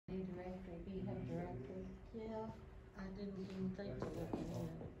I didn't even think to look in there.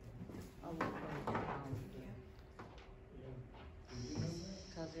 I will break it down.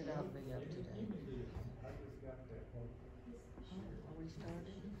 Cause it'll be up today. Are we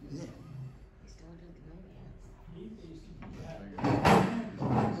started? Yeah. We started late.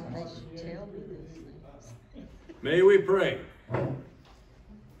 They should tell me these things. May we pray.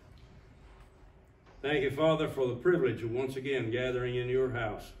 Thank you, Father, for the privilege of once again gathering in your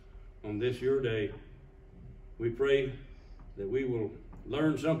house on this your day. We pray that we will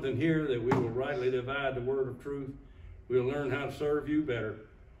learn something here, that we will rightly divide the word of truth. We'll learn how to serve you better.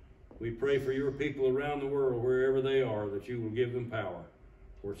 We pray for your people around the world, wherever they are, that you will give them power.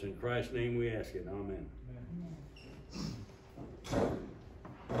 For it's in Christ's name we ask it. Amen.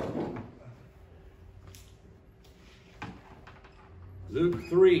 Luke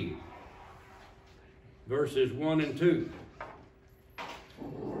 3, verses 1 and 2.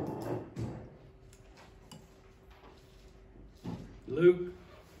 Luke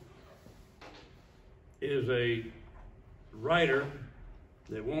is a writer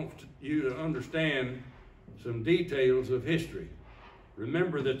that wants you to understand some details of history.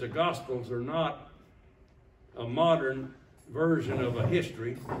 Remember that the Gospels are not a modern version of a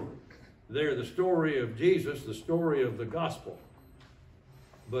history. They're the story of Jesus, the story of the Gospel.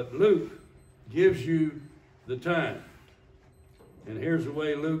 But Luke gives you the time. And here's the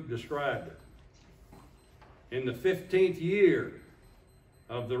way Luke described it. In the 15th year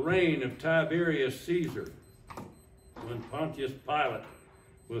of the reign of Tiberius Caesar, when Pontius Pilate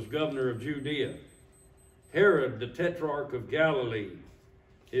was governor of Judea, Herod the tetrarch of Galilee,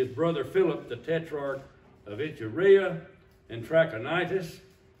 his brother Philip the tetrarch of Iturea and Trachonitis,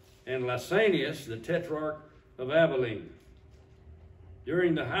 and Lysanias the tetrarch of Abilene,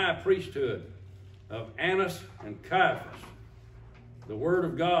 during the high priesthood of Annas and Caiaphas, the word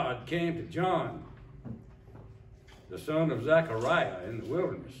of God came to John, the son of Zechariah, in the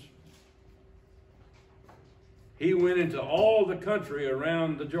wilderness. He went into all the country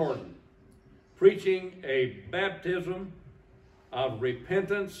around the Jordan, preaching a baptism of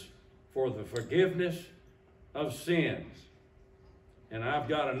repentance for the forgiveness of sins. And I've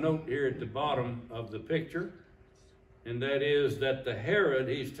got a note here at the bottom of the picture, and that is that the Herod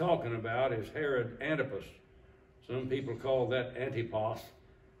he's talking about is Herod Antipas. Some people call that Antipas.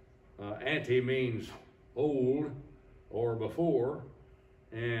 Anti means old or before,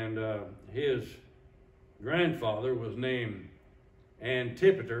 and his grandfather was named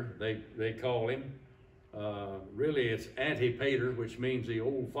Antipater, they call him. Really it's Antipater, which means the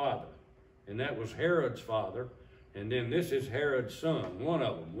old father. And that was Herod's father. And then this is Herod's son, one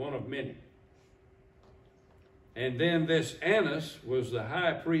of them, one of many. And then this Annas was the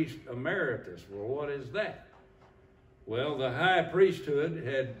high priest emeritus. Well, what is that? Well, the high priesthood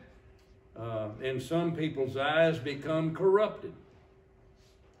had, in some people's eyes, become corrupted.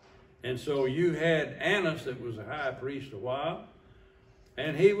 And so you had Annas that was a high priest a while,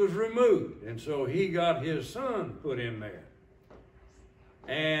 and he was removed. And so he got his son put in there.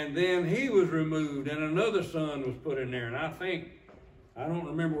 And then he was removed, and another son was put in there. And I don't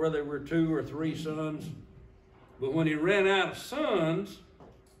remember whether there were 2 or 3 sons, but when he ran out of sons,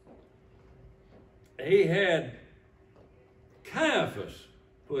 he had Caiaphas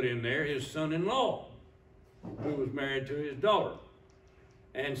put in there, his son-in-law, who was married to his daughter.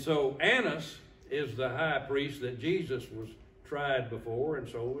 And so Annas is the high priest that Jesus was tried before, and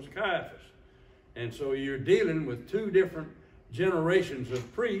so was Caiaphas. And so you're dealing with 2 different generations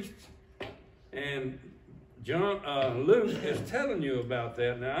of priests, and Luke is telling you about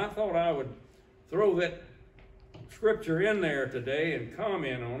that. Now, I thought I would throw that scripture in there today and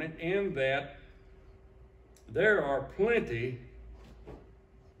comment on it, in that there are plenty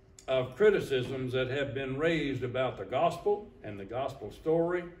of criticisms that have been raised about the gospel and the gospel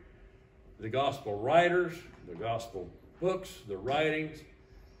story, the gospel writers, the gospel books, the writings,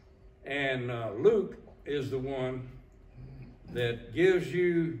 and Luke is the one that gives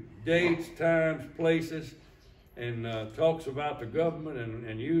you dates, times, places, and talks about the government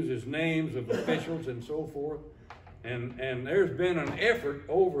and uses names of officials and so forth. And there's been an effort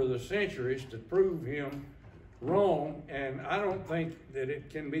over the centuries to prove him wrong, and I don't think that it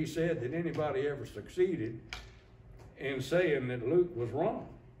can be said that anybody ever succeeded in saying that Luke was wrong.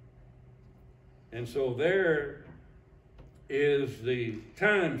 And so there is the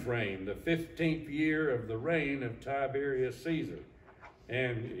time frame, the 15th year of the reign of Tiberius Caesar.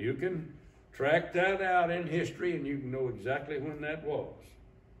 And you can track that out in history, and you can know exactly when that was.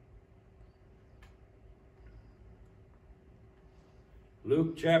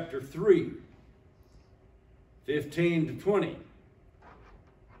 Luke chapter 3, 15 to 20.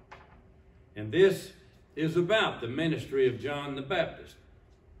 And this is about the ministry of John the Baptist.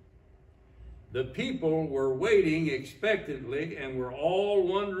 The people were waiting expectantly and were all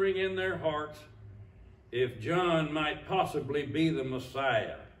wondering in their hearts if John might possibly be the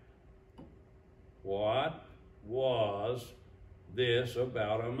Messiah. What was this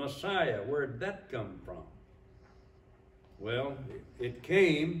about a Messiah? Where did that come from? Well, it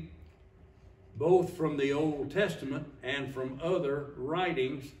came both from the Old Testament and from other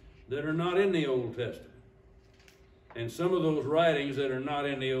writings that are not in the Old Testament. And some of those writings that are not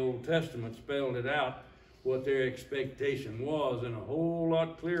in the Old Testament spelled it out, what their expectation was, in a whole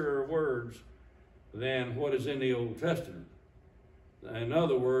lot clearer words than what is in the Old Testament. In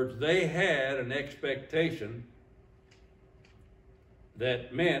other words, they had an expectation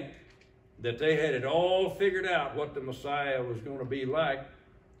that meant that they had it all figured out what the Messiah was going to be like.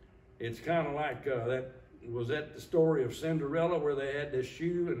 It's kind of like was that the story of Cinderella, where they had this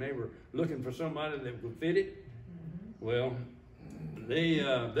shoe and they were looking for somebody that would fit it? Well, they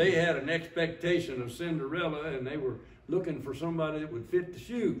had an expectation of Cinderella, and they were looking for somebody that would fit the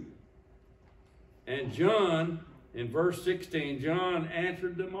shoe. And John, in verse 16, John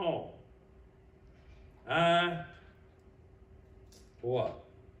answered them all. I, what?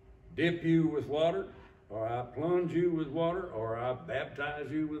 Dip you with water, or I plunge you with water, or I baptize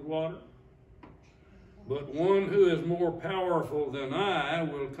you with water? But one who is more powerful than I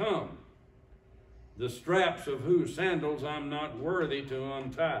will come, the straps of whose sandals I'm not worthy to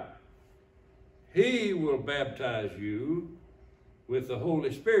untie. He will baptize you with the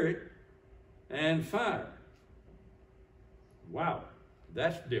Holy Spirit and fire. Wow,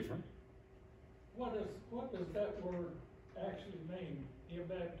 that's different. What does that word actually mean? He'll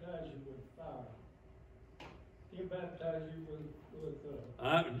baptize you with fire. He'll baptize you with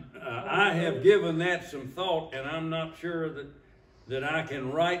I have given that some thought, and I'm not sure that I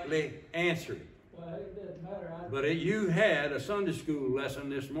can rightly answer it. Well, it doesn't matter. But you had a Sunday school lesson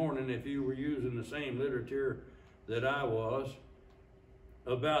this morning, if you were using the same literature that I was,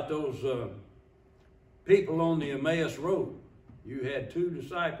 about those people on the Emmaus Road. You had two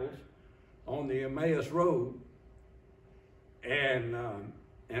disciples on the Emmaus Road, and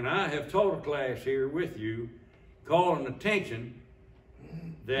I have taught a class here with you, calling attention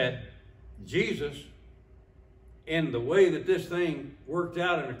that Jesus, in the way that this thing worked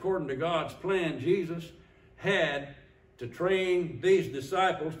out and according to God's plan, Jesus had to train these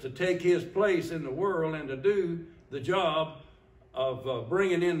disciples to take his place in the world and to do the job of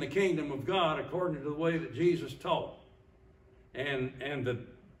bringing in the kingdom of God according to the way that Jesus taught. And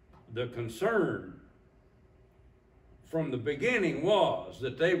the concern from the beginning was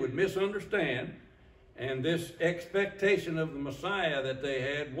that they would misunderstand, and this expectation of the Messiah that they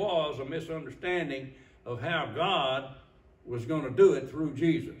had was a misunderstanding of how God was going to do it through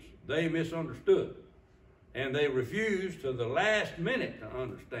Jesus. They misunderstood, and they refused to the last minute to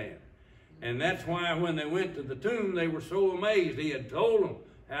understand. And that's why when they went to the tomb, they were so amazed. He had told them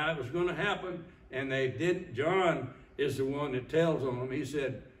how it was going to happen, and they didn't. John is the one that tells them. He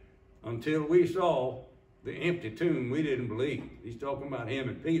said, until we saw the empty tomb, we didn't believe. He's talking about him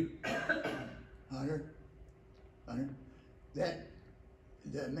and Peter. Hunter, that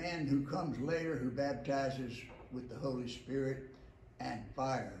the man who comes later, who baptizes with the Holy Spirit and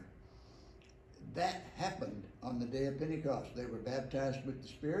fire, that happened on the day of Pentecost. They were baptized with the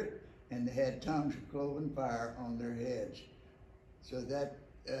Spirit, and they had tongues of cloven fire on their heads. So that,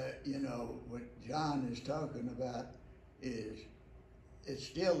 what John is talking about is, it's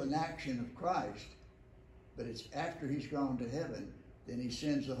still an action of Christ, but it's after he's gone to heaven, then he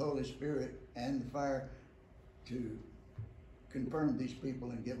sends the Holy Spirit and the fire to confirm these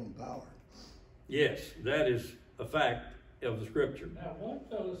people and give them power. Yes, that is a fact of the Scripture. Now, one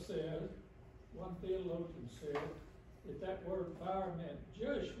fellow said, one theologian said, that word fire meant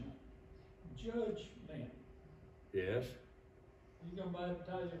judgment. Judgment. Yes. He's going to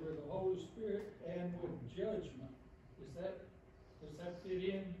baptize you with the Holy Spirit and with judgment. Does that fit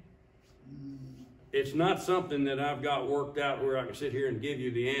in? It's not something that I've got worked out where I can sit here and give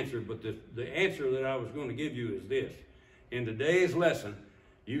you the answer, but the answer that I was going to give you is this. In today's lesson,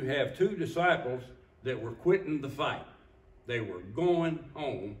 you have two disciples that were quitting the fight. They were going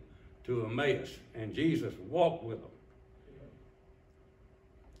home to Emmaus, and Jesus walked with them.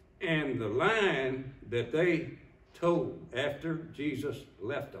 And the line that they told after Jesus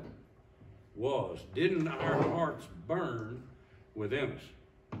left them was, didn't our hearts burn within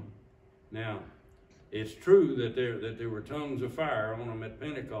us? Now, it's true that there were tongues of fire on them at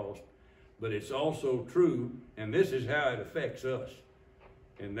Pentecost, but it's also true, and this is how it affects us,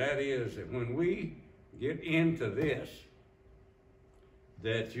 and that is that when we get into this,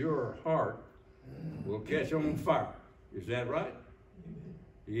 that your heart will catch on fire. Is that right?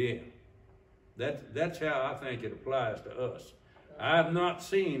 Yeah. That's how I think it applies to us. I've not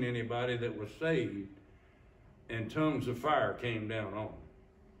seen anybody that was saved and tongues of fire came down on them.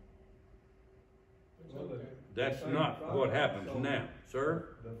 That's not what happens now, sir.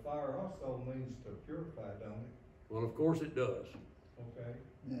 The fire also means to purify, don't it? Well, of course it does. Okay.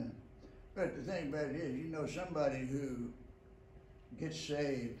 Yeah. But the thing about it is, you know, somebody who gets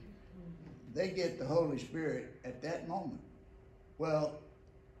saved, they get the Holy Spirit at that moment. Well,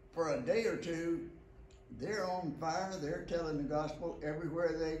 for a day or two, they're on fire. They're telling the gospel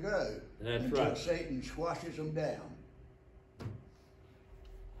everywhere they go. That's until right. Satan squashes them down.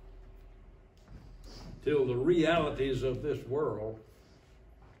 Till the realities of this world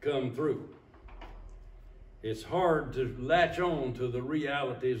come through. It's hard to latch on to the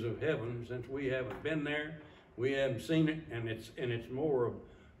realities of heaven since we haven't been there, we haven't seen it, and it's more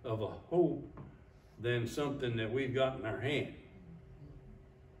of a hope than something that we've got in our hand.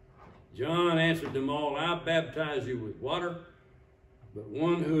 John answered them all, I baptize you with water, but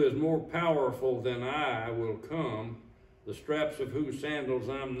one who is more powerful than I will come, the straps of whose sandals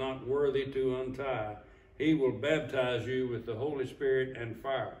I'm not worthy to untie. He will baptize you with the Holy Spirit and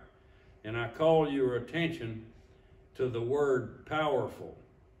fire. And I call your attention to the word powerful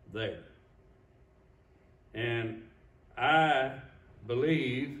there. And I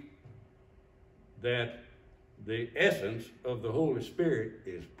believe that the essence of the Holy Spirit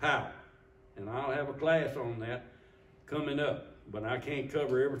is power. And I'll have a class on that coming up, but I can't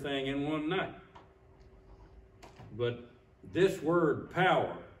cover everything in one night. But this word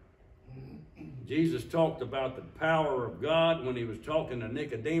power, Jesus talked about the power of God when he was talking to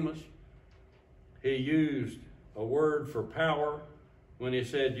Nicodemus. He used a word for power when he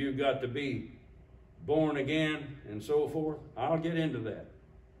said you've got to be born again and so forth. I'll get into that.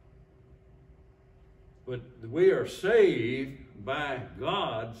 But we are saved by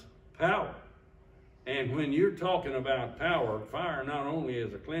God's power. And when you're talking about power, fire not only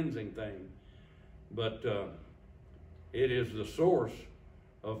is a cleansing thing, but it is the source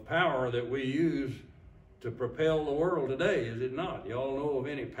of power that we use to propel the world today, is it not? Y'all know of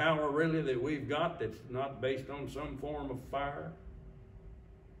any power really that we've got that's not based on some form of fire?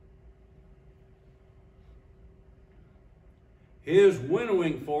 His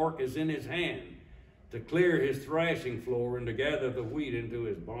winnowing fork is in his hand to clear his thrashing floor and to gather the wheat into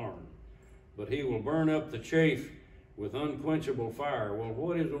his barn. But he will burn up the chaff with unquenchable fire. Well,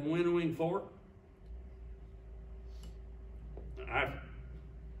 what is a winnowing fork? I've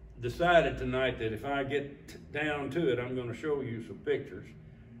decided tonight that if I get down to it, I'm going to show you some pictures.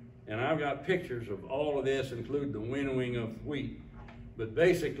 And I've got pictures of all of this, including the winnowing of wheat. But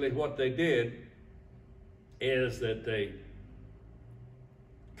basically what they did is that they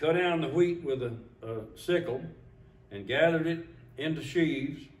cut down the wheat with a sickle and gathered it into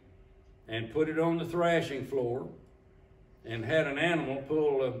sheaves and put it on the thrashing floor and had an animal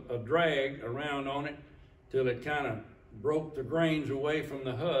pull a drag around on it till it kind of broke the grains away from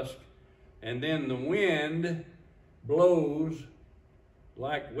the husk, and then the wind blows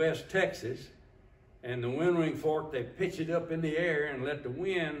like West Texas, and the winnowing fork, they pitch it up in the air and let the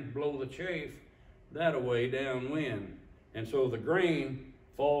wind blow the chaff that away downwind. And so the grain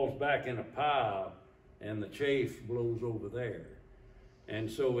falls back in a pile and the chaff blows over there. And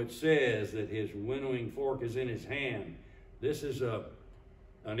so it says that his winnowing fork is in his hand. This is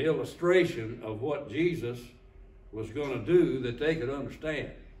an illustration of what Jesus was going to do that they could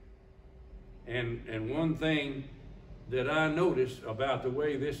understand. And one thing that I noticed about the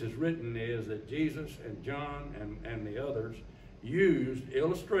way this is written is that Jesus and John and the others used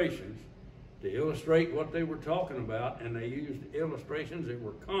illustrations to illustrate what they were talking about, and they used illustrations that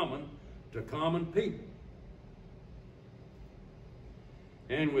were common to common people.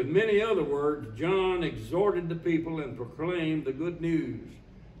 And with many other words, John exhorted the people and proclaimed the good news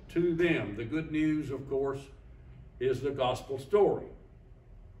to them. The good news, of course, is the gospel story.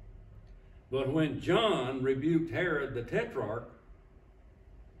 But when John rebuked Herod the Tetrarch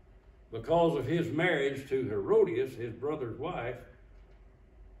because of his marriage to Herodias, his brother's wife,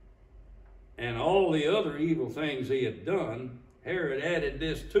 and all the other evil things he had done, Herod added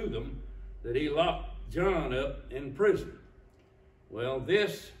this to them, that he locked John up in prison. Well,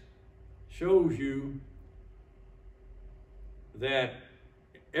 this shows you that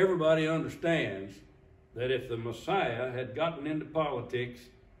everybody understands that if the Messiah had gotten into politics,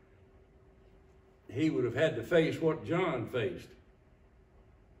 he would have had to face what John faced.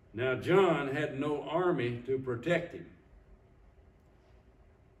 Now, John had no army to protect him.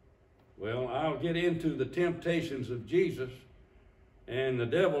 Well, I'll get into the temptations of Jesus, and the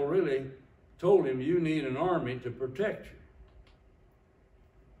devil really told him, you need an army to protect you.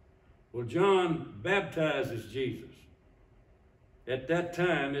 Well, John baptizes Jesus. At that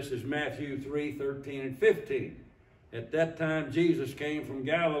time, this is Matthew 3:13 and 15. At that time, Jesus came from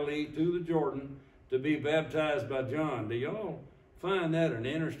Galilee to the Jordan to be baptized by John. Do y'all find that an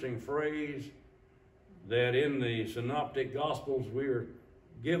interesting phrase? That in the synoptic gospels we are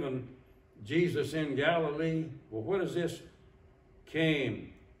given Jesus in Galilee. Well, what is this?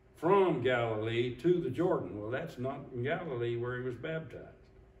 Came from Galilee to the Jordan. Well, that's not in Galilee where he was baptized.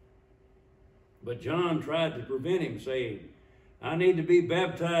 But John tried to prevent him, saying, I need to be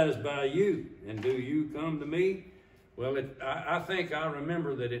baptized by you, and do you come to me? Well, I think I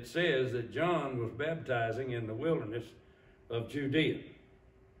remember that it says that John was baptizing in the wilderness of Judea.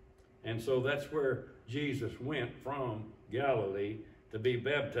 And so that's where Jesus went from Galilee to be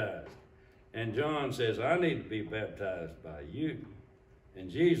baptized. And John says, I need to be baptized by you. And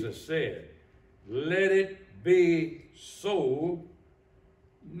Jesus said, let it be so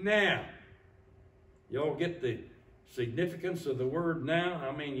now. Y'all get the significance of the word now?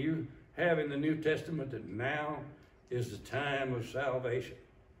 I mean, you have in the New Testament that now is the time of salvation.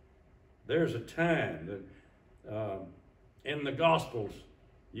 There's a time that in the Gospels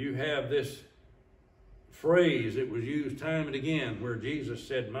you have this phrase that was used time and again where Jesus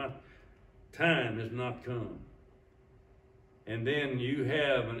said, my time has not come. And then you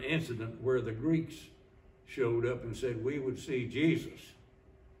have an incident where the Greeks showed up and said, we would see Jesus.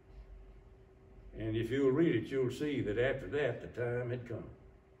 And if you'll read it, you'll see that after that, the time had come.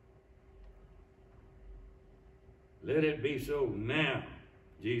 Let it be so now,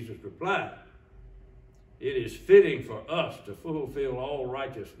 Jesus replied. It is fitting for us to fulfill all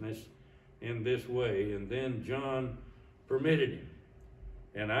righteousness in this way. And then John permitted him.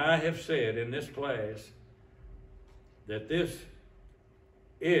 And I have said in this class that this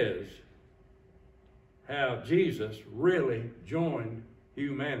is how Jesus really joined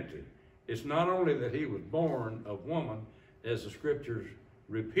humanity. It's not only that he was born of woman, as the scriptures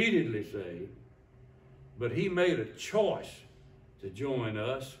repeatedly say, but he made a choice to join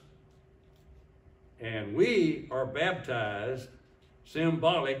us. And we are baptized,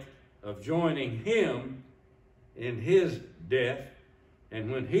 symbolic of joining him in his death.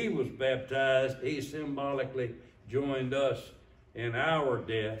 And when he was baptized, he symbolically joined us in our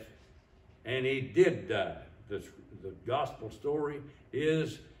death. And he did die. The gospel story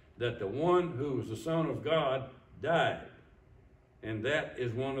is that the one who was the Son of God died. And that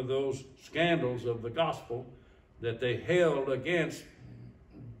is one of those scandals of the gospel that they held against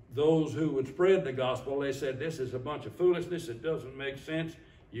those who would spread the gospel. They said, this is a bunch of foolishness. It doesn't make sense.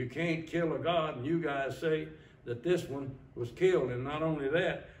 You can't kill a God. And you guys say that this one was killed. And not only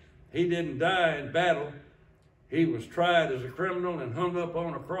that, he didn't die in battle. He was tried as a criminal and hung up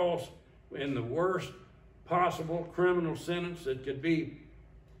on a cross in the worst possible criminal sentence that could be.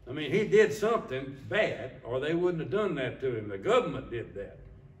 I mean, he did something bad, or they wouldn't have done that to him. The government did that.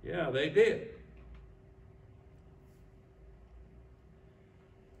 Yeah, they did.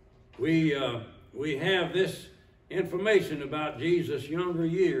 We have this information about Jesus' younger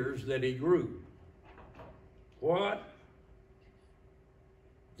years that he grew. What?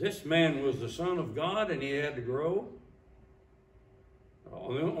 This man was the Son of God and he had to grow?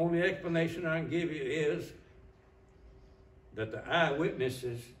 The only explanation I can give you is that the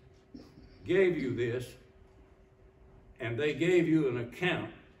eyewitnesses gave you this, and they gave you an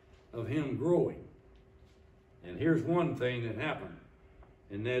account of him growing. And here's one thing that happened,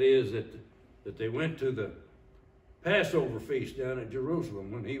 and that is that they went to the Passover feast down at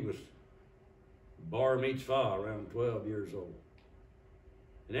Jerusalem when he was bar mitzvah, around 12 years old.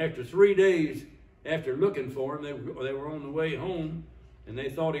 And after 3 days, after looking for him, they were on the way home, and they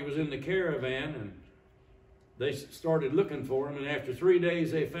thought he was in the caravan, and they started looking for him, and after 3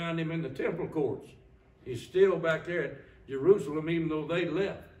 days, they found him in the temple courts. He's still back there at Jerusalem, even though they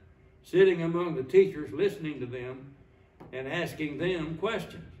left, sitting among the teachers, listening to them, and asking them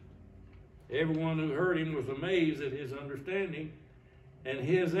questions. Everyone who heard him was amazed at his understanding and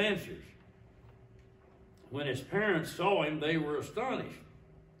his answers. When his parents saw him, they were astonished.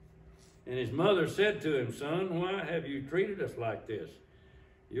 And his mother said to him, Son, why have you treated us like this?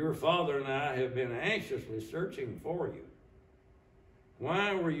 Your father and I have been anxiously searching for you.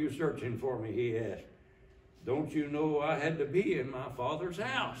 Why were you searching for me? He asked. Don't you know I had to be in my father's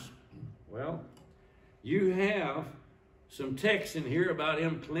house? Well, you have some text in here about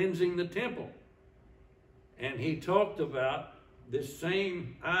him cleansing the temple. And he talked about this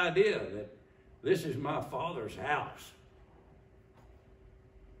same idea that this is my father's house.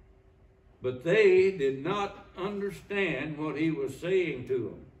 But they did not understand what he was saying to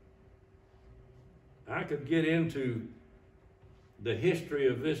them. I could get into the history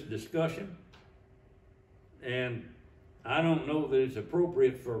of this discussion, and I don't know that it's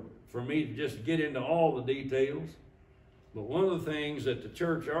appropriate for me to just get into all the details. But one of the things that the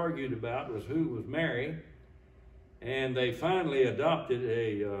church argued about was who was Mary, and they finally adopted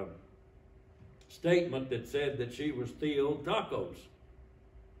a statement that said that she was Theotokos.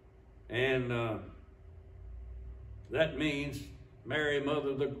 And that means Mary,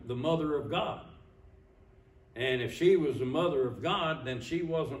 the mother of God. And if she was the mother of God, then she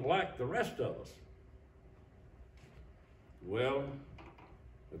wasn't like the rest of us. Well,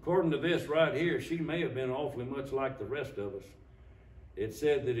 according to this right here, she may have been awfully much like the rest of us. It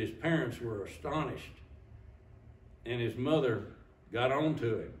said that his parents were astonished, and his mother got on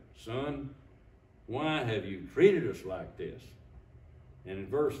to him. Son, why have you treated us like this? And in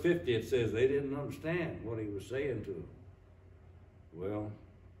verse 50 it says they didn't understand what he was saying to them. Well,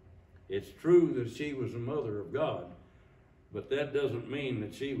 it's true that she was the mother of God, but that doesn't mean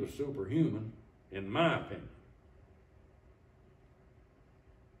that she was superhuman, in my opinion.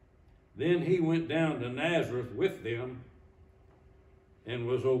 Then he went down to Nazareth with them and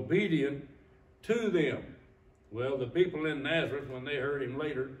was obedient to them. Well, the people in Nazareth, when they heard him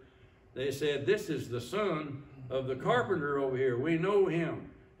later, they said, this is the son of the carpenter over here. We know him.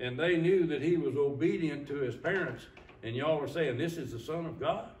 And they knew that he was obedient to his parents. And y'all are saying, this is the Son of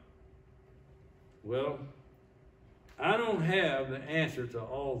God? Well, I don't have the answer to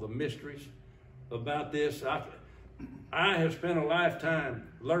all the mysteries about this. I have spent a lifetime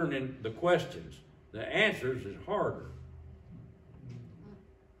learning the questions. The answers is harder.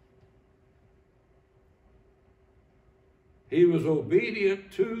 He was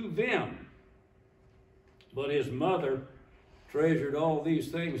obedient to them, but his mother treasured all these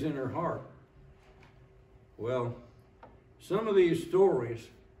things in her heart. Well, some of these stories,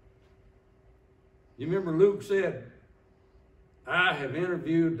 you remember Luke said, I have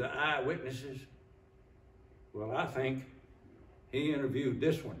interviewed the eyewitnesses. Well, I think he interviewed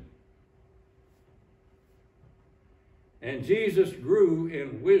this one. And Jesus grew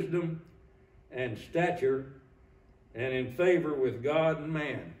in wisdom and stature and in favor with God and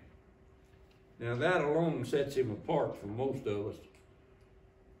man. Now that alone sets him apart from most of us.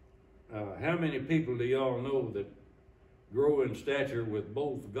 How many people do y'all know that grow in stature with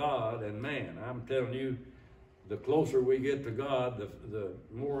both God and man? I'm telling you, the closer we get to God, the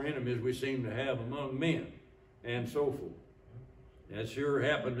more enemies we seem to have among men and so forth. That sure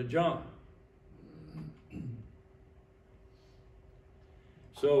happened to John.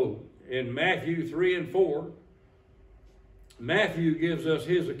 So in Matthew 3 and 4, Matthew gives us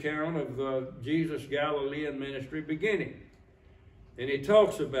his account of Jesus' Galilean ministry beginning. And he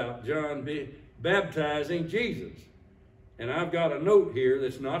talks about John baptizing Jesus. And I've got a note here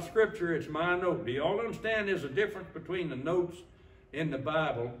that's not scripture, it's my note. Do y'all understand there's a difference between the notes in the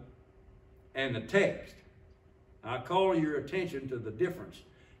Bible and the text? I call your attention to the difference.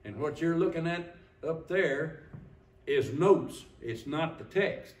 And what you're looking at up there is notes. It's not the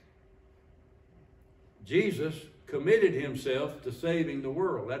text. Jesus committed himself to saving the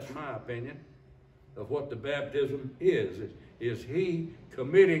world. That's my opinion of what the baptism is he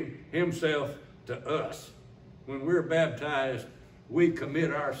committing himself to us. When we're baptized, we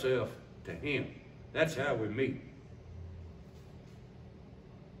commit ourselves to him. That's how we meet.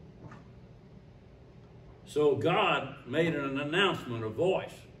 So God made an announcement, a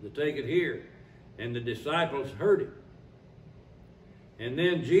voice, to take it here, and the disciples heard it. And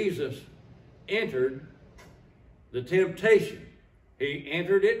then Jesus entered the temptation. He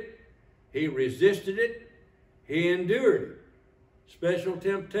entered it, he resisted it, he endured it. Special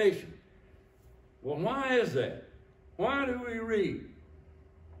temptation. Well, why is that? Why do we read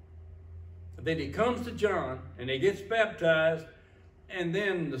that he comes to John and he gets baptized, and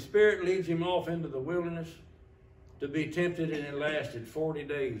then the Spirit leads him off into the wilderness to be tempted, and it lasted 40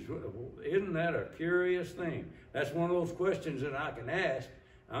 days? Isn't that a curious thing? That's one of those questions that I can ask.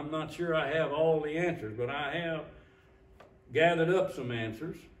 I'm not sure I have all the answers, but I have gathered up some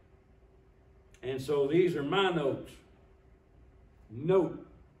answers. And so these are my notes. Note,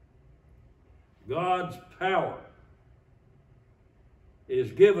 God's power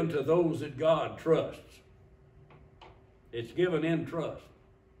is given to those that God trusts. It's given in trust.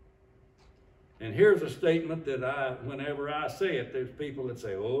 And here's a statement that whenever I say it, there's people that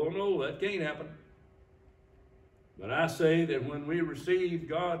say, oh no, that can't happen. But I say that when we receive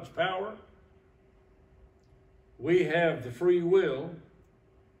God's power, we have the free will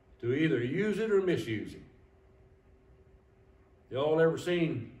to either use it or misuse it. Y'all ever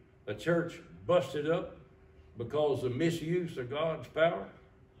seen a church busted up because of misuse of God's power?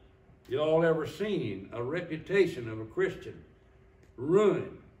 y'all ever seen a reputation of a Christian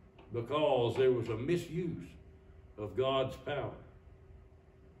ruined because there was a misuse of God's power?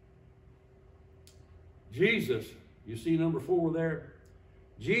 Jesus, you see number 4 there?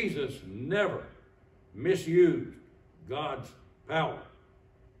 Jesus never misused God's power.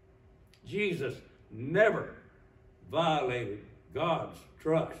 Jesus never violated God's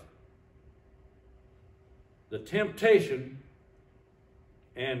trust. The temptation,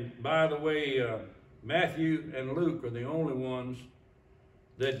 and by the way, Matthew and Luke are the only ones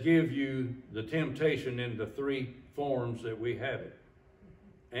that give you the temptation in the 3 forms that we have it.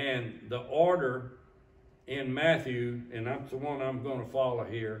 And the order in Matthew, and that's the one I'm going to follow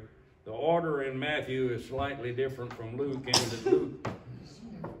here, the order in Matthew is slightly different from Luke, and that Luke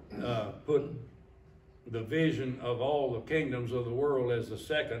put the vision of all the kingdoms of the world as the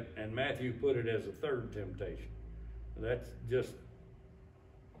second, and Matthew put it as the third temptation. That's just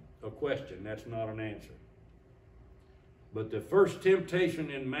a question. That's not an answer. But the first temptation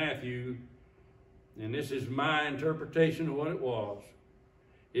in Matthew, and this is my interpretation of what it was,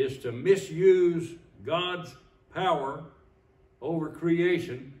 is to misuse God's power over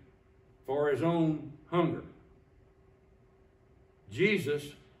creation for his own hunger. Jesus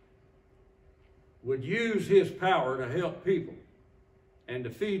would use his power to help people and to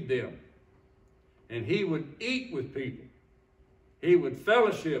feed them. And he would eat with people. He would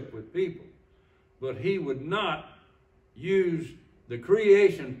fellowship with people. But he would not use the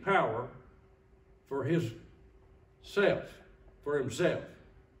creation power for himself.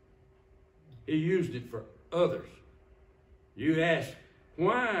 He used it for others. You ask,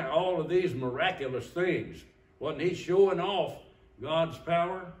 why all of these miraculous things? Wasn't he showing off God's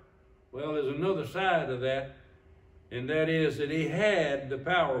power? Well, there's another side of that, and that is that he had the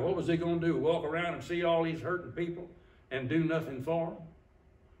power. What was he going to do? Walk around and see all these hurting people and do nothing for them?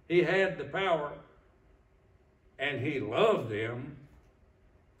 He had the power, and he loved them,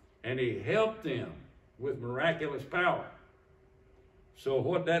 and he helped them with miraculous power. So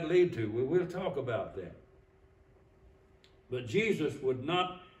what that lead to? Well, we'll talk about that. But Jesus would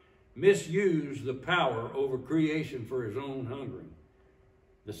not misuse the power over creation for his own hungering.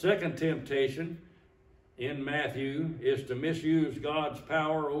 The second temptation in Matthew is to misuse God's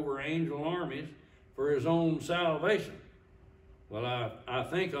power over angel armies for his own salvation. Well, I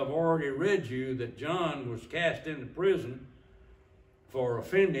think I've already read you that John was cast into prison for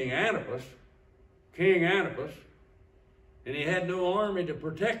offending Antipas, King Antipas, and he had no army to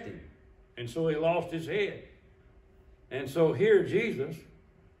protect him, and so he lost his head. And so here Jesus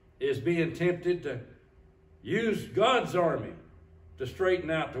is being tempted to use God's army to straighten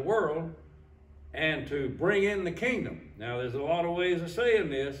out the world and to bring in the kingdom. Now, there's a lot of ways of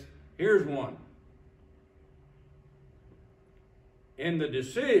saying this. Here's one. In the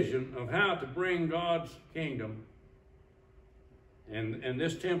decision of how to bring God's kingdom, and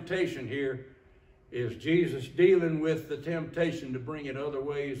this temptation here is Jesus dealing with the temptation to bring it other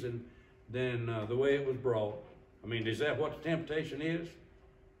ways than the way it was brought. I mean, is that what the temptation is?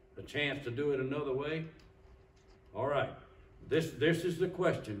 A chance to do it another way? All right. This is the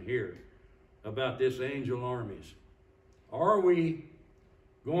question here about this angel armies. Are we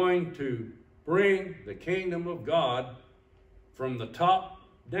going to bring the kingdom of God from the top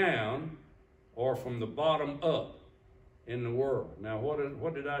down or from the bottom up in the world? Now,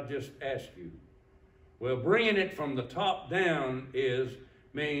 what did I just ask you? Well, bringing it from the top down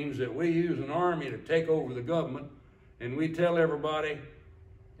means that we use an army to take over the government, and we tell everybody,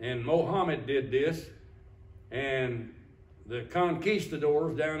 and Mohammed did this, and the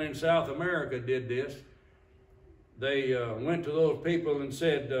conquistadors down in South America did this. They went to those people and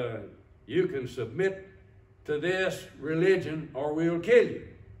said, you can submit to this religion or we'll kill you.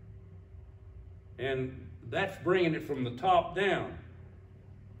 And that's bringing it from the top down.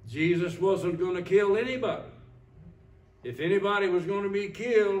 Jesus wasn't going to kill anybody. If anybody was going to be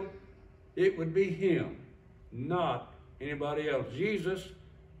killed, it would be him, not anybody else. Jesus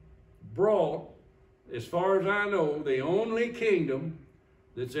brought, as far as I know, the only kingdom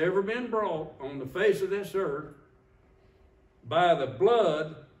that's ever been brought on the face of this earth by the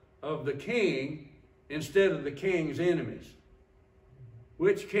blood of the king instead of the king's enemies.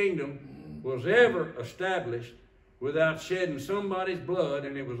 Which kingdom was ever established without shedding somebody's blood,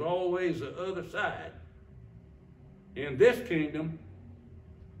 and it was always the other side. In this kingdom,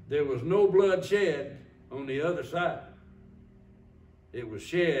 there was no blood shed on the other side. It was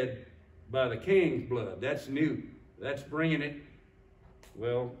shed by the king's blood. That's new. That's bringing it.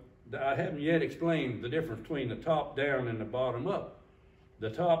 Well, I haven't yet explained the difference between the top down and the bottom up. The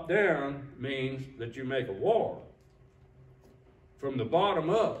top down means that you make a war. From the bottom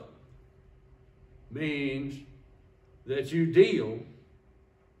up means that you deal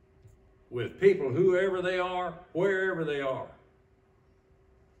with people, whoever they are, wherever they are.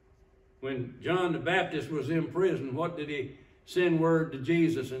 When John the Baptist was in prison, what did he send word to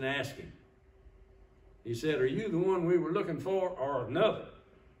Jesus and ask him? He said, "Are you the one we were looking for, or another?"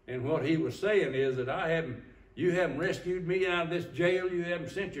 And what he was saying is that you haven't rescued me out of this jail. You haven't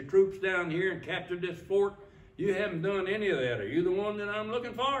sent your troops down here and captured this fort. You haven't done any of that. Are you the one that I'm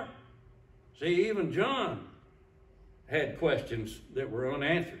looking for? See, even John had questions that were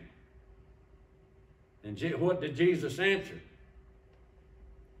unanswered. And what did Jesus answer?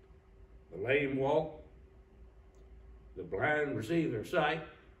 The lame walk, the blind receive their sight.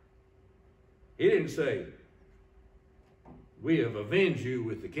 He didn't say, "We have avenged you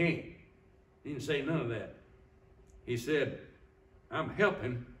with the king." He didn't say none of that. He said, "I'm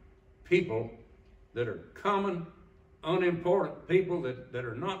helping people that are common, unimportant people that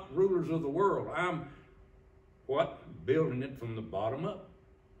are not rulers of the world. I'm building it from the bottom up."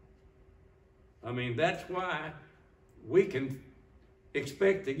 I mean, that's why we can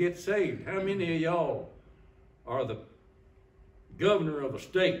expect to get saved. How many of y'all are the governor of a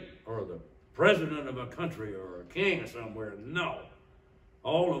state or the president of a country or a king or somewhere? No.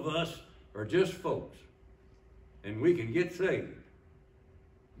 All of us are just folks. And we can get saved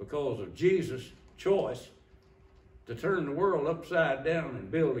because of Jesus' choice to turn the world upside down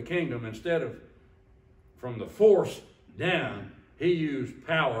and build a kingdom. Instead of from the force down, he used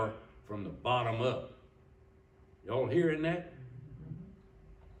power from the bottom up. Y'all hearing that?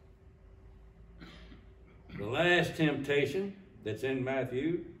 The last temptation that's in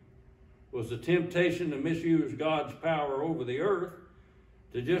Matthew was the temptation to misuse God's power over the earth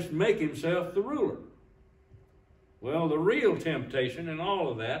to just make himself the ruler. Well, the real temptation in all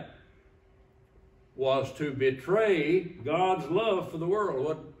of that was to betray God's love for the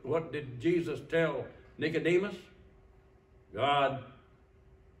world. What did Jesus tell Nicodemus? God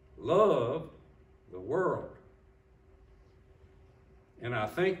loved the world. And I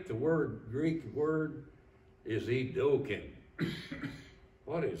think the Greek word is edoken.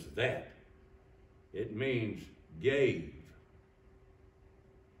 What is that? It means gave.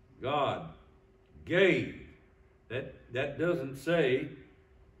 God gave. That doesn't say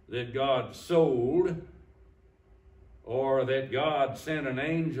that God sold or that God sent an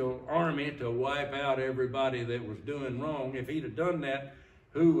angel army to wipe out everybody that was doing wrong. If he'd have done that,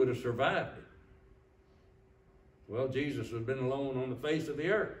 who would have survived it? Well, Jesus would have been alone on the face of the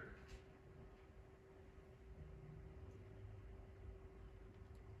earth.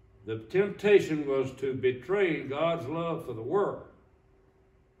 The temptation was to betray God's love for the world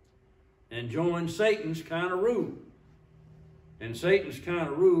and join Satan's kind of rule. And Satan's kind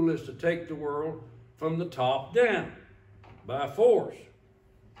of rule is to take the world from the top down by force.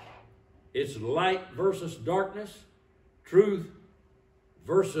 It's light versus darkness, truth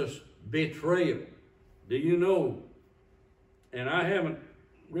versus betrayal. Do you know, and I haven't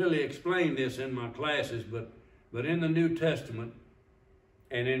really explained this in my classes, but in the New Testament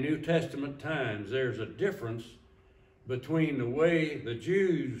and in New Testament times, there's a difference between the way the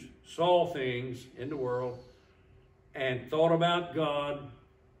Jews saw things in the world and thought about God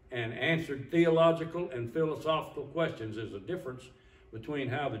and answered theological and philosophical questions. There's a difference between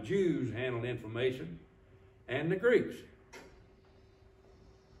how the Jews handled information and the Greeks.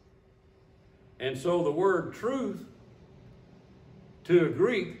 And so the word truth to a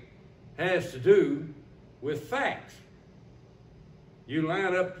Greek has to do with facts. You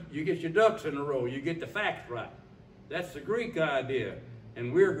line up, you get your ducks in a row, you get the facts right. That's the Greek idea,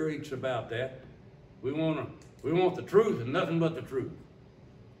 and we're Greeks about that. We want the truth and nothing but the truth.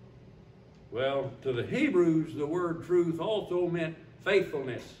 Well, to the Hebrews, the word truth also meant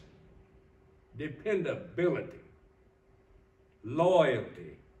faithfulness, dependability,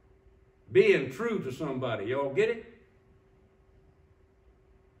 loyalty, being true to somebody. Y'all get it?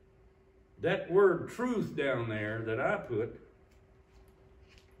 That word truth down there that I put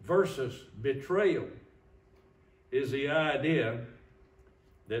versus betrayal is the idea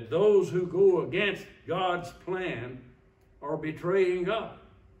that those who go against God's plan are betraying God.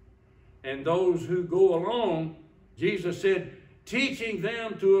 And those who go along, Jesus said, teaching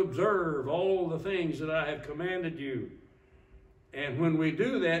them to observe all the things that I have commanded you. And when we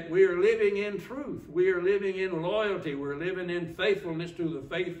do that, we are living in truth. We are living in loyalty. We're living in faithfulness to the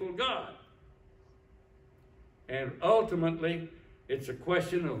faithful God. And ultimately, it's a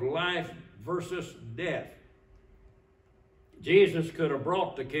question of life versus death. Jesus could have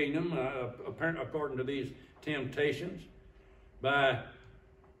brought the kingdom, according to these temptations, by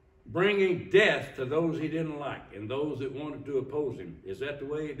bringing death to those he didn't like and those that wanted to oppose him. Is that the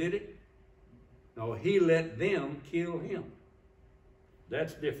way he did it? No, he let them kill him.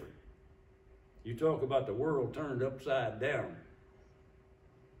 That's different. You talk about the world turned upside down.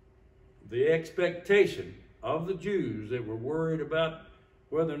 The expectation of the Jews that were worried about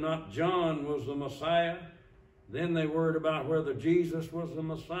whether or not John was the Messiah, then they worried about whether Jesus was the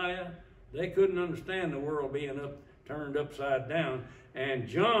Messiah. They couldn't understand the world being turned upside down. And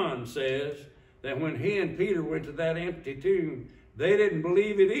John says that when he and Peter went to that empty tomb, they didn't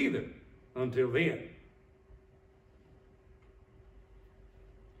believe it either until then.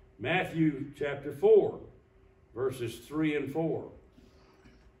 Matthew chapter 4, verses 3 and 4.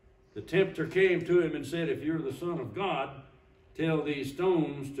 The tempter came to him and said, if you're the Son of God, tell these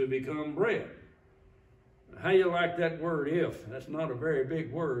stones to become bread. How you like that word, if? That's not a very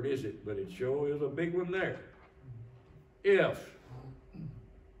big word, is it? But it sure is a big one there. If.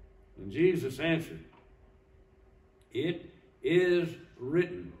 And Jesus answered, it is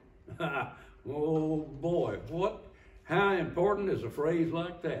written. Oh boy, how important is a phrase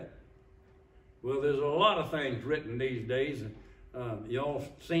like that? Well, there's a lot of things written these days. Y'all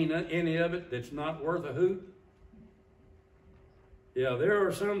seen any of it that's not worth a hoot? Yeah, there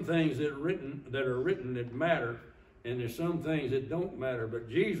are some things that are written that matter, and there's some things that don't matter. But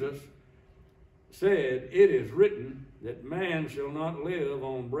Jesus said, it is written that man shall not live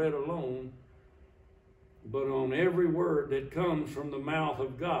on bread alone, but on every word that comes from the mouth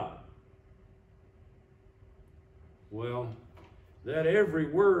of God. Well, that every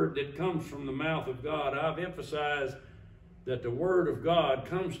word that comes from the mouth of God, I've emphasized that the word of God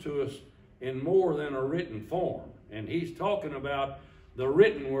comes to us in more than a written form. And he's talking about the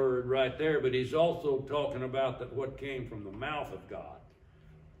written word right there, but he's also talking about what came from the mouth of God.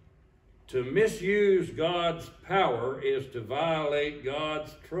 To misuse God's power is to violate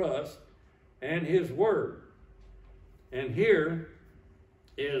God's trust and his word. And here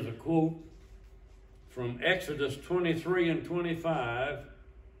is a quote from Exodus 23 and 25.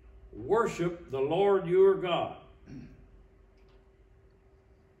 Worship the Lord your God,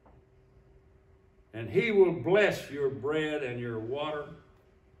 and he will bless your bread and your water.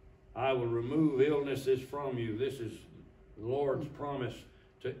 I will remove illnesses from you. This is the Lord's promise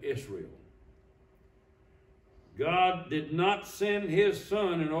to Israel. God did not send his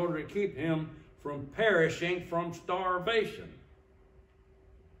son in order to keep him from perishing from starvation.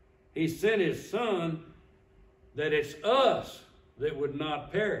 He sent his son that it's us that would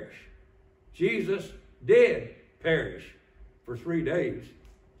not perish. Jesus did perish for 3 days.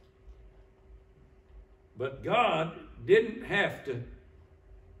 But God didn't have to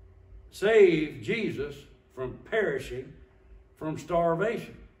save Jesus from perishing from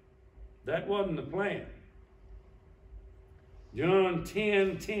starvation. That wasn't the plan. John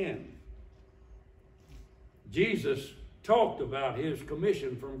 10:10. Jesus talked about his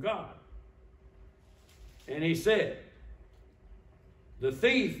commission from God. And he said, the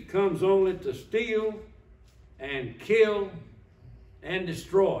thief comes only to steal and kill and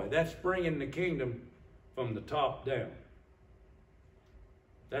destroy. That's bringing the kingdom from the top down.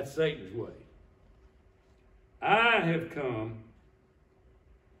 That's Satan's way. I have come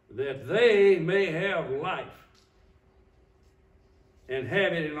that they may have life and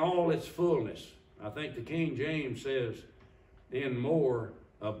have it in all its fullness. I think the King James says, in more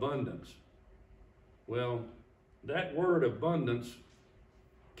abundance. Well, that word abundance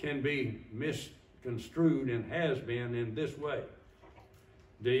can be misconstrued and has been in this way.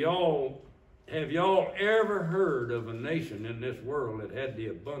 Have y'all ever heard of a nation in this world that had the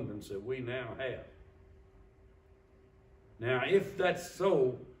abundance that we now have? Now, if that's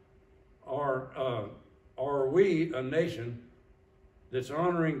so, are we a nation that's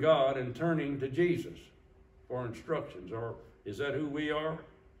honoring God and turning to Jesus for instructions? Or is that who we are?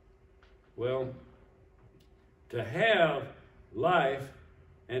 Well, to have life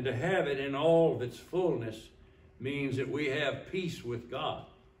and to have it in all of its fullness means that we have peace with God.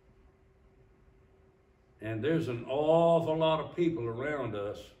 And there's an awful lot of people around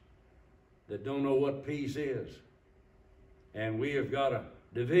us that don't know what peace is. And we have got a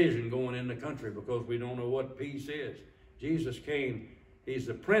division going in the country because we don't know what peace is. Jesus came, he's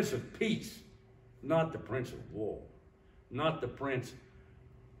the Prince of Peace, not the Prince of War, not the Prince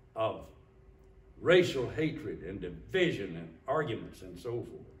of racial hatred and division and arguments and so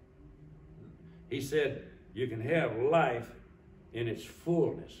forth. He said you can have life in its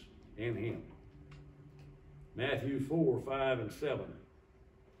fullness in him. Matthew 4, 5, and 7.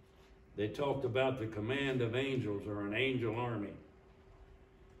 They talked about the command of angels or an angel army.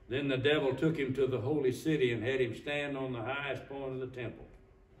 Then the devil took him to the holy city and had him stand on the highest point of the temple.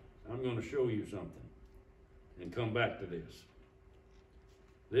 I'm going to show you something and come back to this.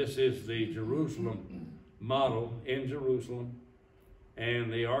 This is the Jerusalem model in Jerusalem.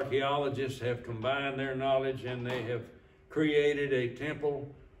 And the archaeologists have combined their knowledge and they have created a temple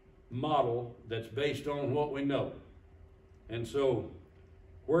model that's based on what we know. And so,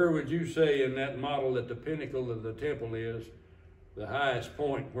 where would you say in that model that the pinnacle of the temple is, the highest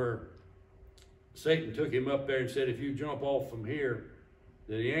point where Satan took him up there and said, if you jump off from here,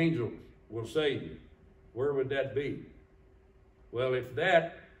 the angel will save you? Where would that be? Well, if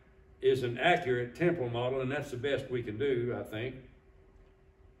that is an accurate temple model, and that's the best we can do, I think,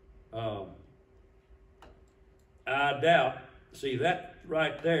 I doubt, see, that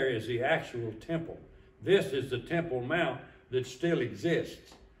right there is the actual temple. This is the Temple Mount that still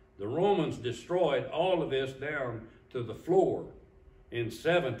exists. The Romans destroyed all of this down to the floor in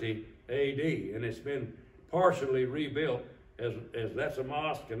 70 AD, and it's been partially rebuilt as that's a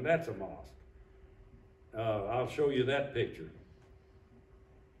mosque and that's a mosque. I'll show you that picture.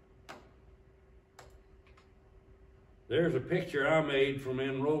 There's a picture I made from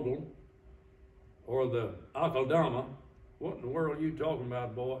Enrogel, or the Akaldama. What in the world are you talking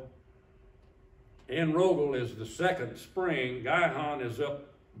about, boy? Enrogel is the second spring. Gihon is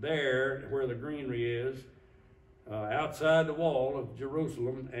up there where the greenery is, outside the wall of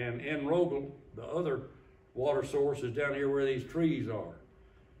Jerusalem, and Enrogel, the other water source, is down here where these trees are.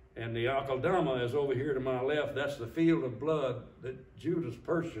 And the Akaldama is over here to my left. That's the field of blood that Judas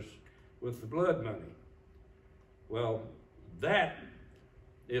purchased with the blood money. Well, that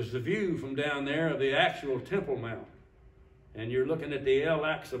is the view from down there of the actual Temple Mount. And you're looking at the El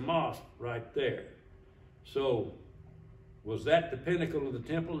Aqsa Mosque right there. So, was that the pinnacle of the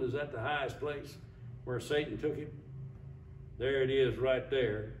temple? Is that the highest place where Satan took him? There it is right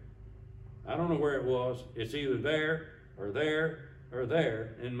there. I don't know where it was. It's either there or there or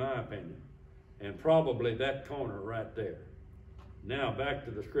there, in my opinion. And probably that corner right there. Now, back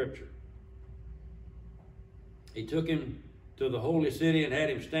to the scripture. He took him to the holy city and had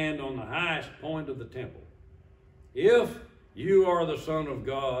him stand on the highest point of the temple. If you are the Son of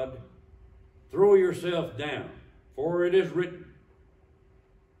God, throw yourself down, for it is written.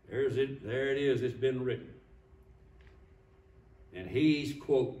 There it is, it's been written. And he's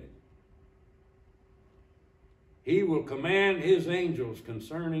quoting it. He will command his angels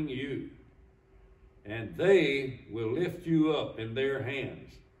concerning you, and they will lift you up in their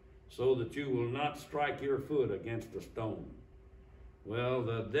hands, so that you will not strike your foot against a stone. Well,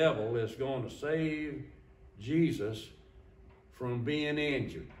 the devil is going to save Jesus from being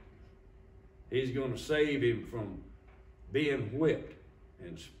injured. He's going to save him from being whipped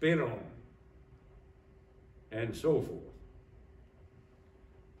and spit on and so forth.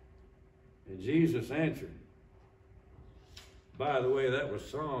 And Jesus answered. By the way, that was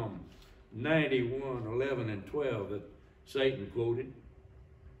Psalm 91, 11, and 12 that Satan quoted.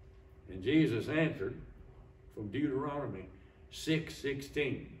 And Jesus answered from Deuteronomy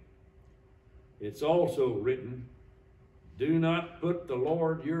 6:16. It's also written, do not put the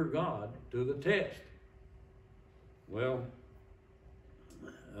Lord your God to the test. Well,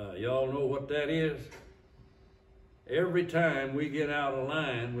 y'all know what that is? Every time we get out of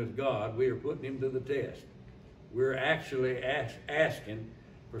line with God, we are putting him to the test. We're actually asking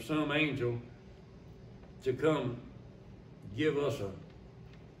for some angel to come give us a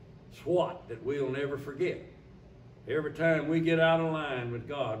swat that we'll never forget. Every time we get out of line with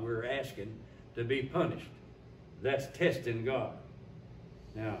God, we're asking to be punished. That's testing God.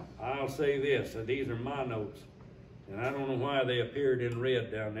 Now, I'll say this, these are my notes, and I don't know why they appeared in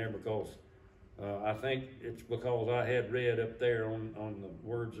red down there, because I think it's because I had red up there on the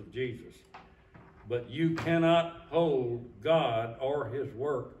words of Jesus. But you cannot hold God or his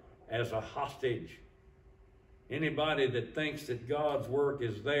work as a hostage. Anybody that thinks that God's work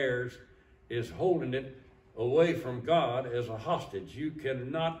is theirs is holding it away from God as a hostage. You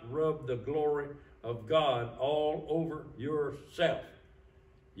cannot rub the glory of God all over yourself.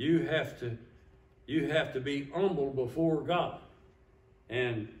 You have to be humble before God.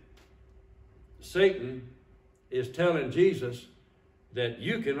 And Satan is telling Jesus that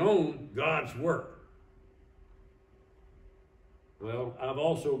you can own God's work. Well, I've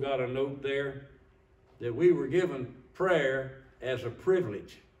also got a note there that we were given prayer as a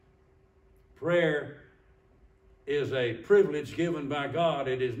privilege. Prayer is a privilege given by God.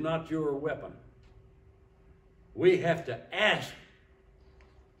 It is not your weapon. We have to ask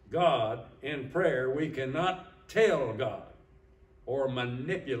God in prayer. We cannot tell God or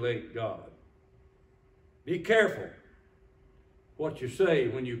manipulate God. Be careful what you say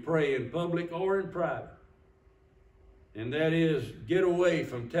when you pray in public or in private. And that is, get away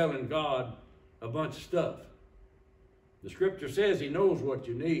from telling God a bunch of stuff. The scripture says he knows what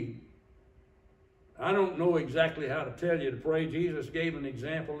you need. I don't know exactly how to tell you to pray. Jesus gave an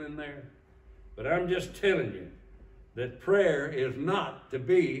example in there. But I'm just telling you that prayer is not to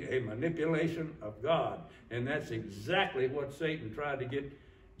be a manipulation of God. And that's exactly what Satan tried to get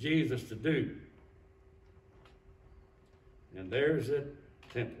Jesus to do. And there's the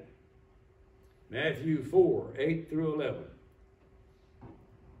temple. Matthew 4, 8 through 11.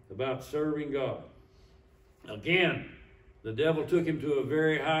 About serving God. Again, the devil took him to a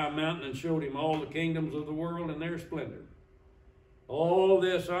very high mountain and showed him all the kingdoms of the world and their splendor. All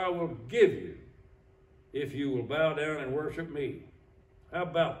this I will give you if you will bow down and worship me. How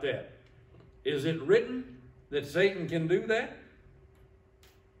about that? Is it written that Satan can do that?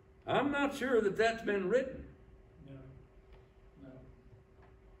 I'm not sure that that's been written. No.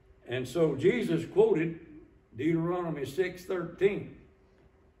 And so Jesus quoted Deuteronomy 6:13.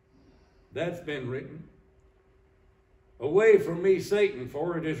 That's been written. Away from me, Satan,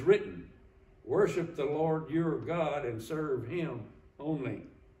 for it is written, worship the Lord your God and serve him only.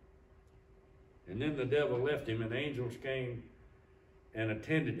 And then the devil left him and angels came and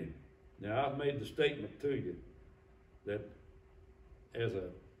attended him. Now, I've made the statement to you that as a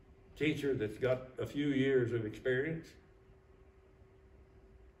teacher that's got a few years of experience,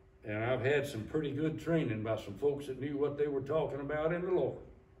 and I've had some pretty good training by some folks that knew what they were talking about in the Lord.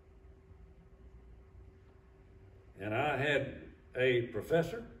 And I had a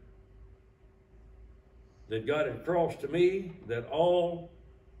professor that got it across to me that all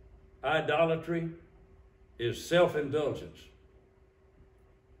idolatry is self-indulgence.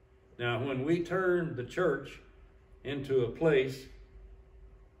 Now, when we turn the church into a place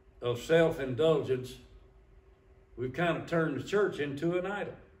of self-indulgence, we've kind of turned the church into an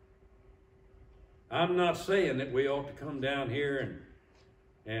idol. I'm not saying that we ought to come down here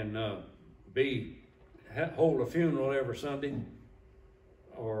and hold a funeral every Sunday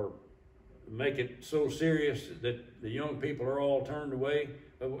or make it so serious that the young people are all turned away.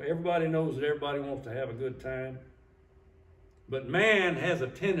 Everybody knows that everybody wants to have a good time. But man has a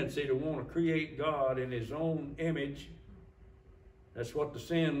tendency to want to create God in his own image. That's what the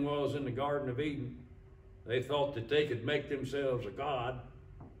sin was in the Garden of Eden. They thought that they could make themselves a God.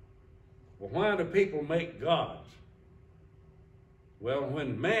 Well, why do people make gods? Well,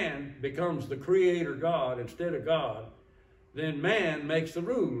 when man becomes the creator God instead of God, then man makes the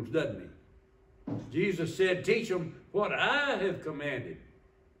rules, doesn't he? Jesus said, teach them what I have commanded.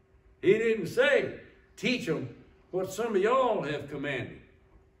 He didn't say, teach them what some of y'all have commanded.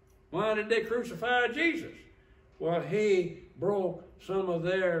 Why did they crucify Jesus? Well, he broke some of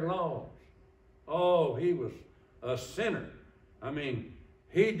their laws. Oh, he was a sinner. I mean,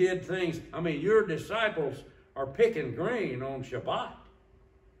 he did things. I mean, your disciples are picking grain on Shabbat.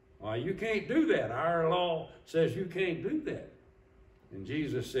 Well, you can't do that. Our law says you can't do that. And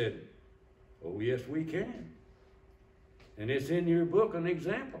Jesus said, oh, yes, we can. And it's in your book, an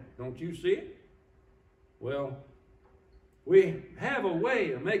example. Don't you see it? Well, we have a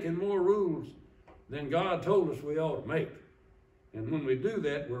way of making more rules than God told us we ought to make. And when we do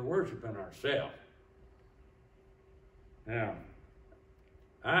that, we're worshiping ourselves. Now,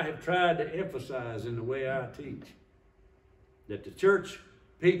 I have tried to emphasize in the way I teach that the church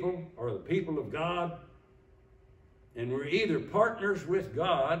people are the people of God, and we're either partners with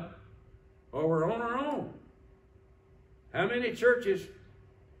God or we're on our own. How many churches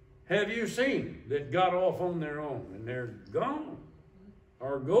have you seen that got off on their own and they're gone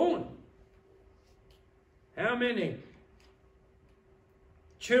or going? How many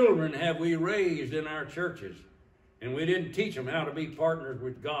children have we raised in our churches and we didn't teach them how to be partners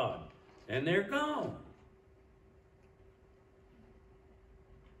with God and they're gone?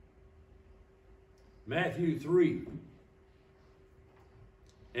 Matthew 3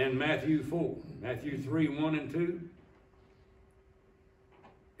 and Matthew 4. Matthew 3, 1 and 2.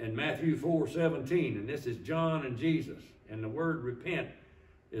 And Matthew 4, 17. And this is John and Jesus. And the word repent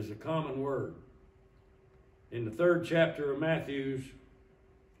is a common word. In the 3rd chapter of Matthew,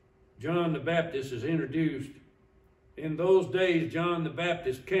 John the Baptist is introduced. In those days, John the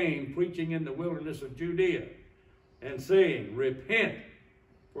Baptist came preaching in the wilderness of Judea and saying, repent,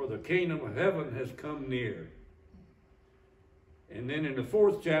 for the kingdom of heaven has come near. And then in the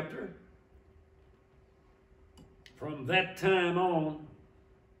 4th chapter, from that time on,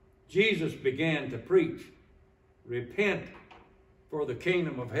 Jesus began to preach, repent, for the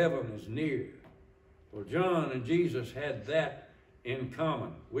kingdom of heaven is near. Well, John and Jesus had that in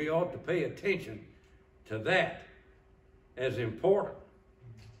common. We ought to pay attention to that as important.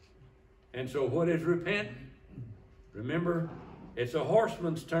 And so what is repent? Remember, it's a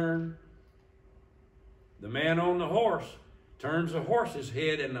horseman's turn. The man on the horse turns the horse's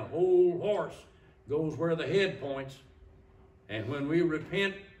head, and the whole horse goes where the head points. And when we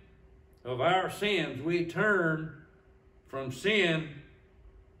repent of our sins, we turn from sin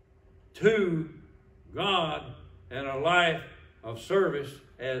to God and a life of service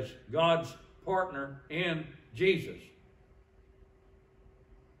as God's partner in Jesus.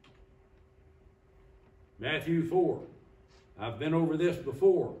 Matthew 4. I've been over this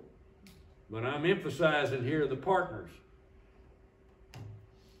before, but I'm emphasizing here the partners.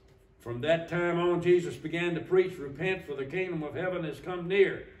 From that time on, Jesus began to preach, "Repent, for the kingdom of heaven has come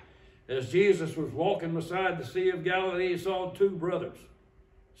near." As Jesus was walking beside the Sea of Galilee, he saw two brothers,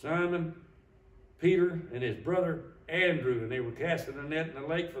 Simon Peter and his brother Andrew, and they were casting a net in the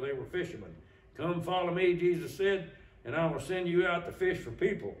lake, for they were fishermen. "Come, follow me," Jesus said, "and I will send you out to fish for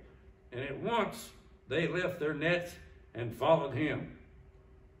people." And at once they left their nets and followed him.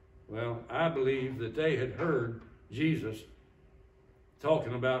 Well, I believe that they had heard Jesus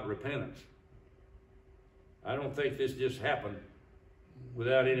talking about repentance. I don't think this just happened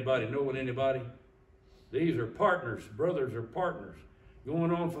without anybody knowing anybody. These are partners. Brothers are partners.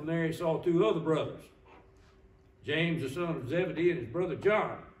 Going on from there, he saw two other brothers, James, the son of Zebedee, and his brother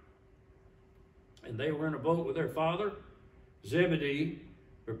John. And they were in a boat with their father, Zebedee,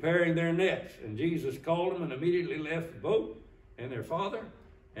 preparing their nets. And Jesus called them and immediately left the boat and their father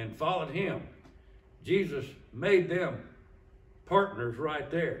and followed him. Jesus made them partners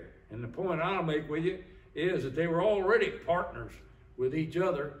right there. And the point I'll make with you is that they were already partners with each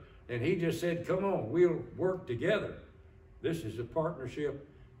other. And he just said, "Come on, we'll work together." This is a partnership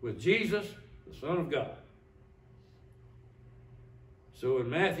with Jesus, the Son of God. So in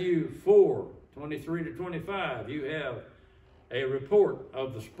Matthew 4, 23 to 25, you have a report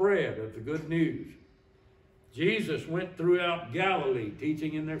of the spread of the good news. Jesus went throughout Galilee,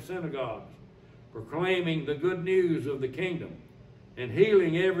 teaching in their synagogues, proclaiming the good news of the kingdom, and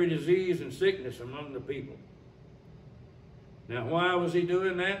healing every disease and sickness among the people. Now, why was he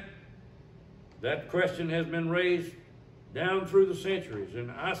doing that? That question has been raised down through the centuries, and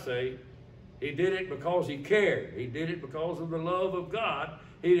I say he did it because he cared. He did it because of the love of God.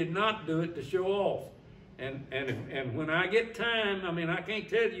 He did not do it to show off. And when I get time, I mean, I can't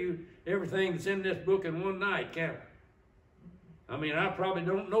tell you everything that's in this book in one night, can I? I mean, I probably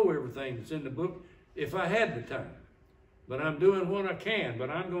don't know everything that's in the book if I had the time. But I'm doing what I can. But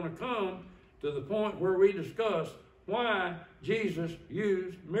I'm going to come to the point where we discuss why Jesus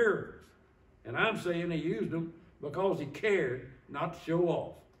used miracles. And I'm saying he used them because he cared, not to show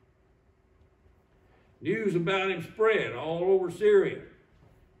off. News about him spread all over Syria.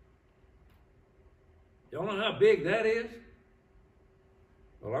 Y'all know how big that is?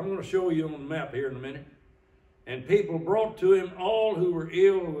 Well, I'm going to show you on the map here in a minute. And people brought to him all who were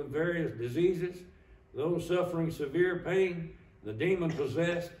ill with various diseases, those suffering severe pain, the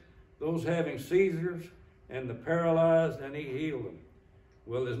demon-possessed, those having seizures, and the paralyzed, and he healed them.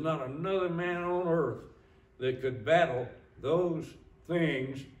 Well, there's not another man on earth that could battle those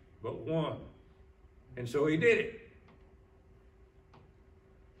things but one. And so he did it.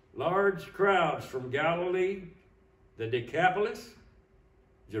 Large crowds from Galilee, the Decapolis,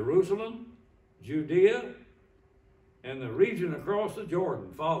 Jerusalem, Judea, and the region across the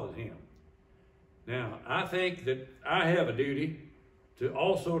Jordan followed him. Now, I think that I have a duty to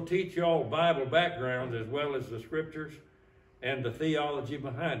also teach y'all Bible backgrounds as well as the scriptures and the theology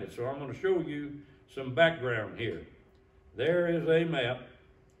behind it. So I'm going to show you some background here. There is a map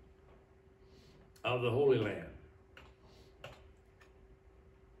of the Holy Land.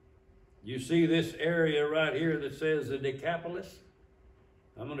 You see this area right here that says the Decapolis?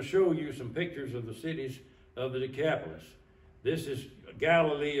 I'm going to show you some pictures of the cities of the Decapolis. This is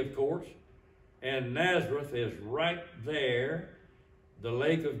Galilee, of course, and Nazareth is right there. The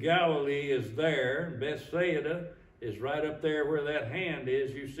Lake of Galilee is there. Bethsaida is right up there where that hand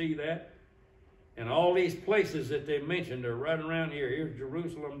is. You see that? And all these places that they mentioned are right around here. Here's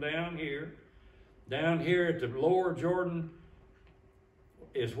Jerusalem down here. Down here at the lower Jordan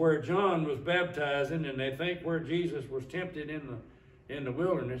is where John was baptizing, and they think where Jesus was tempted in the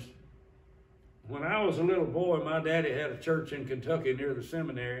wilderness. When I was a little boy, my daddy had a church in Kentucky near the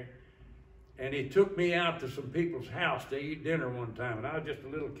seminary, and he took me out to some people's house to eat dinner one time, and I was just a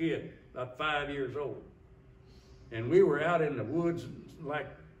little kid, about 5 years old. And we were out in the woods, like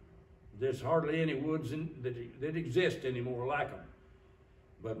there's hardly any woods that exist anymore like them.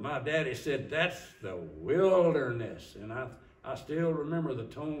 But my daddy said, "That's the wilderness." And I still remember the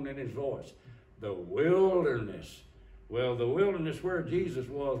tone in his voice. The wilderness. Well, the wilderness where Jesus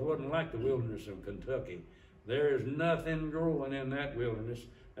wasn't like the wilderness of Kentucky. There is nothing growing in that wilderness.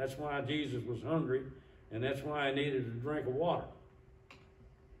 That's why Jesus was hungry And that's why I needed a drink of water.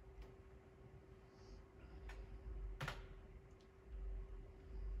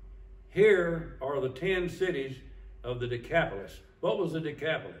 Here are the 10 cities of the Decapolis. What was the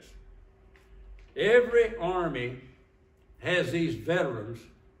Decapolis? Every army has these veterans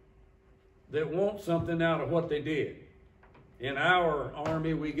that want something out of what they did. In our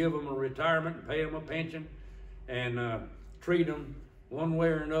army, we give them a retirement and pay them a pension and treat them one way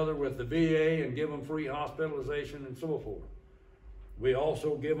or another with the VA and give them free hospitalization and so forth. We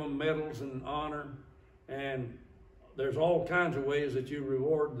also give them medals and honor, and there's all kinds of ways that you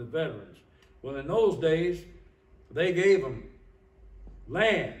reward the veterans. Well, in those days, they gave them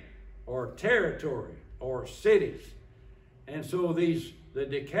land or territory or cities. And so the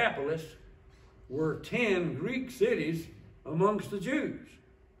Decapolis were 10 Greek cities amongst the Jews.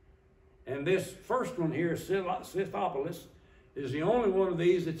 And this first one here, Scythopolis, is the only one of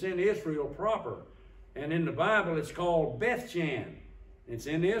these that's in Israel proper. And in the Bible, it's called Bethshan. It's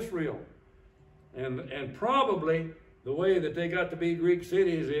in Israel. And probably the way that they got to be Greek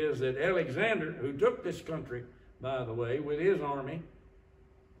cities is that Alexander, who took this country, by the way, with his army,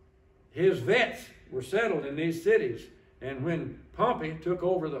 his vets were settled in these cities. And when Pompey took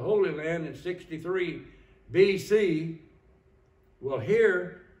over the Holy Land in 63 BC, well,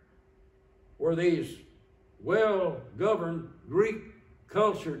 here were these well-governed Greek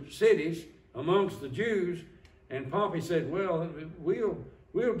cultured cities amongst the Jews, and Pompey said, well,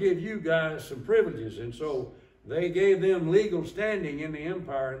 we'll give you guys some privileges. And so they gave them legal standing in the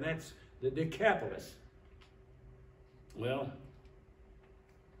empire, and that's the Decapolis. Well,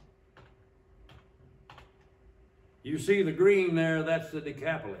 you see the green there, that's the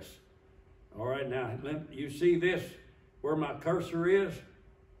Decapolis. All right, now, you see this, where my cursor is?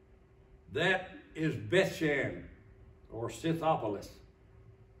 That is Bethshan, or Scythopolis.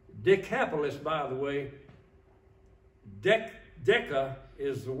 Decapolis, by the way, deca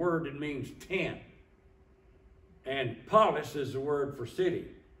is the word that means 10. And polis is the word for city.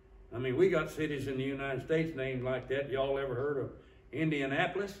 I mean, we got cities in the United States named like that. Y'all ever heard of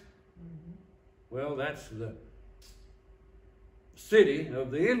Indianapolis? Mm-hmm. Well, that's the city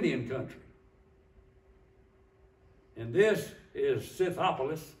of the Indian country. And this is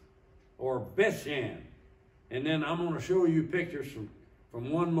Scythopolis, or Bethshan. And then I'm going to show you pictures from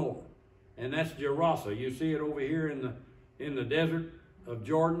one more. And that's Gerasa. You see it over here in the desert of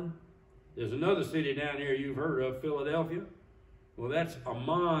Jordan. There's another city down here you've heard of, Philadelphia. Well, that's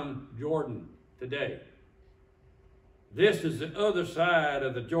Amman, Jordan, today. This is the other side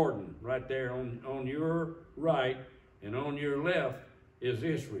of the Jordan, right there on your right, and on your left is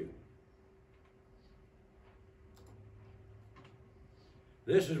Israel.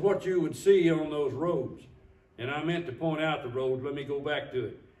 This is what you would see on those roads. And I meant to point out the roads. Let me go back to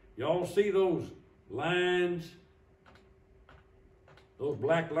it. Y'all see those lines? Those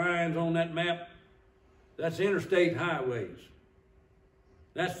black lines on that map? That's interstate highways.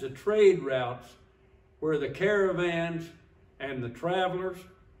 That's the trade routes where the caravans and the travelers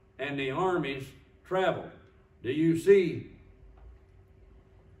and the armies travel. Do you see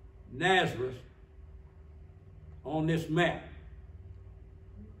Nazareth on this map?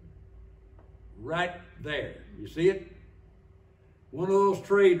 Right there. You see it? One of those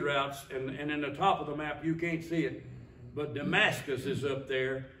trade routes, and in the top of the map you can't see it, but Damascus is up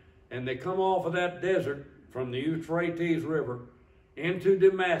there, and they come off of that desert from the Euphrates River into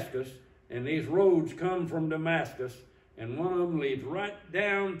Damascus, and these roads come from Damascus, and one of them leads right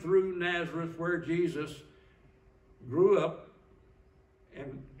down through Nazareth where Jesus grew up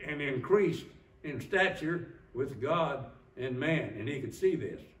and increased in stature with God and man, and he could see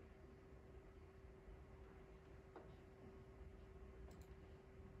this.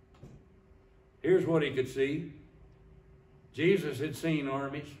 Here's what he could see. Jesus had seen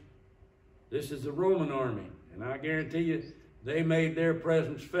armies. This is the Roman army, and I guarantee you they made their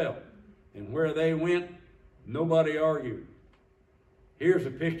presence felt. And where they went, nobody argued. Here's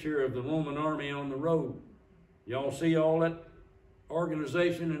a picture of the Roman army on the road. Y'all see all that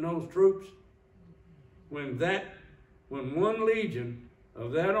organization and those troops? When one legion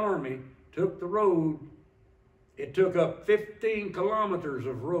of that army took the road, it took up 15 kilometers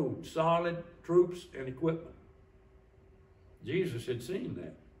of road, solid troops and equipment. Jesus had seen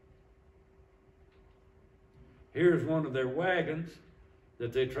that. Here's one of their wagons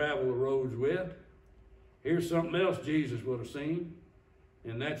that they travel the roads with. Here's something else Jesus would have seen,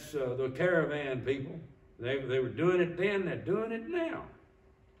 and that's the caravan people. They were doing it then, they're doing it now.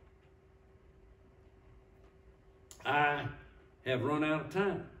 I have run out of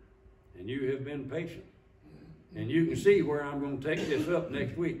time, and you have been patient. And you can see where I'm going to take this up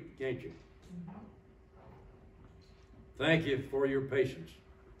next week, can't you? Thank you for your patience.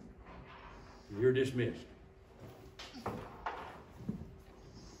 You're dismissed.